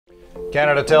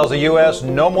Canada tells the U.S.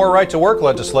 no more right-to-work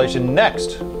legislation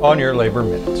next on your Labor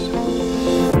Minutes.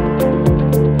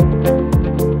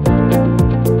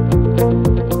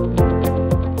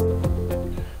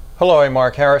 Hello, I'm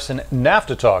Mark Harrison.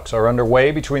 NAFTA talks are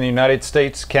underway between the United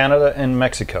States, Canada, and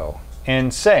Mexico.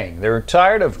 And saying they're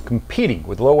tired of competing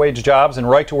with low-wage jobs in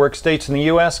right-to-work states in the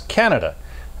U.S., Canada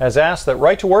has asked that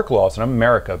right-to-work laws in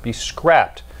America be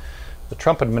scrapped. The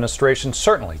Trump administration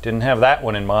certainly didn't have that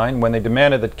one in mind when they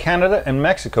demanded that Canada and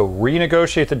Mexico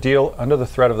renegotiate the deal under the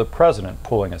threat of the president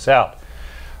pulling us out.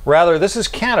 Rather, this is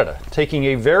Canada taking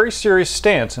a very serious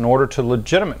stance in order to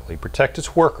legitimately protect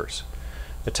its workers.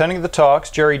 Attending the talks,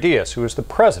 Jerry Dias, who is the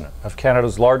president of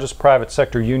Canada's largest private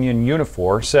sector union,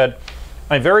 Unifor, said,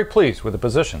 "I'm very pleased with the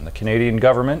position the Canadian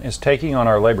government is taking on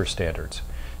our labor standards.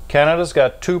 Canada's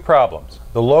got two problems: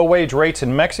 the low wage rates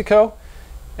in Mexico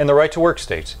and the right-to-work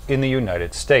states in the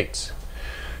United States."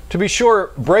 To be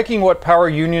sure, breaking what power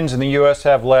unions in the U.S.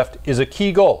 have left is a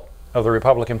key goal of the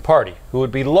Republican Party, who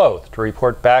would be loath to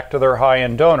report back to their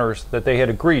high-end donors that they had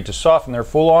agreed to soften their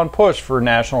full-on push for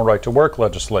national right-to-work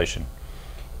legislation.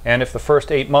 And if the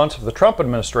first 8 months of the Trump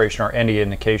administration are any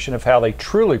indication of how they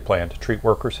truly plan to treat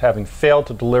workers, having failed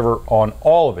to deliver on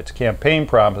all of its campaign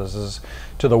promises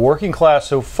to the working class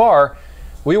so far,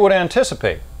 we would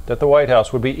anticipate that the White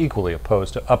House would be equally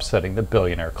opposed to upsetting the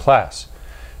billionaire class.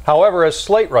 However, as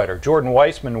Slate writer Jordan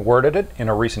Weissman worded it in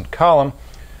a recent column,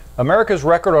 America's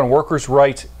record on workers'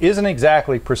 rights isn't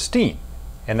exactly pristine,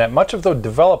 and that much of the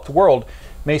developed world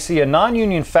may see a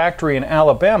non-union factory in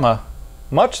Alabama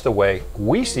much the way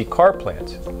we see car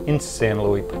plants in San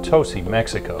Luis Potosi,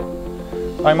 Mexico.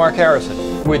 I'm Mark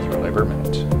Harrison with your Labor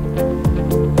Minute.